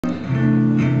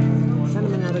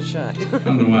a shot. I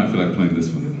don't know why I feel like playing this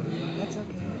one. That's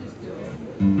okay.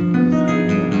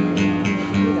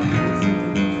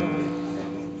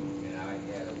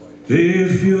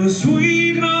 If your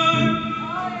sweetheart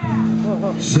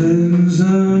sends a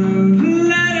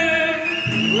letter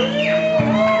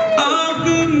of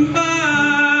goodbye,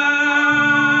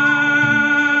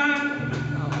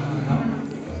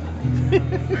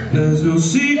 there's no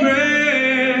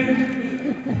secret,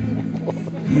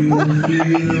 you'll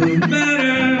feel better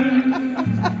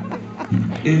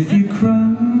if you cry.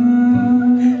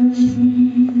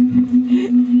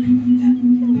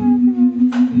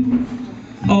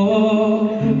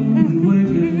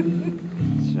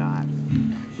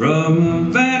 From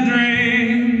a bad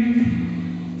dream,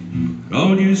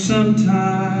 don't you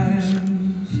sometimes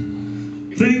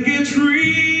think it's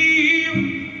real?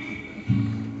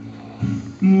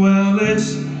 Well,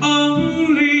 it's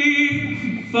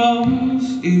only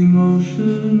false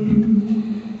emotion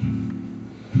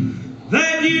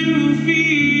that you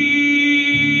feel.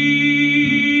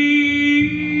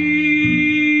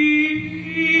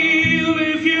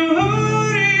 If your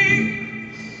heartache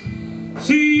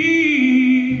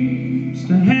seems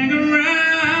to hang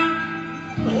around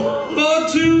for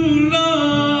too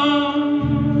long,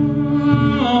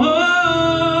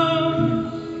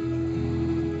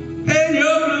 and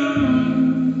your blues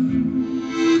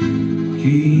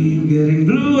keep getting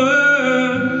bluer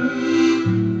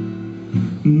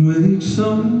with each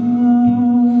song.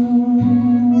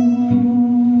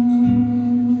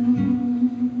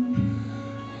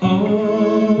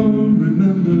 Oh,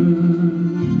 remember,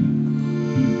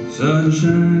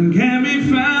 sunshine can be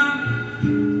found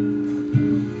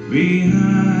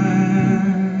behind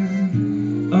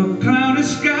a cloudy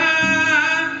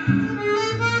sky.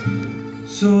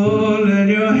 So let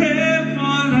your head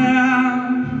fall down,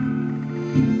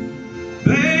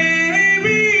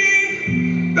 baby,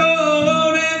 go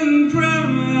on and cry.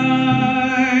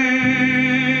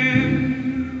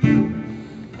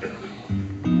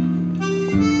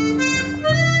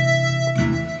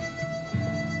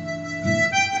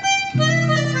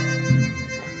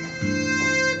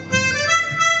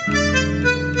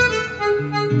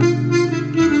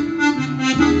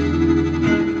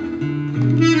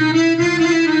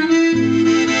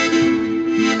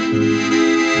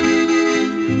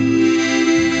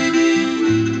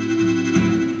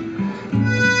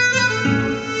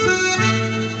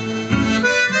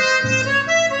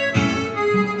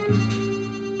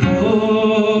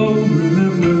 Oh,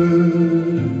 remember,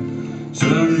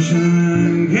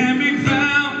 sunshine can be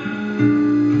found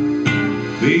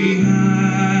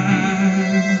behind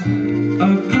a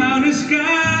cloudy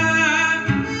sky.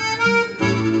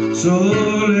 So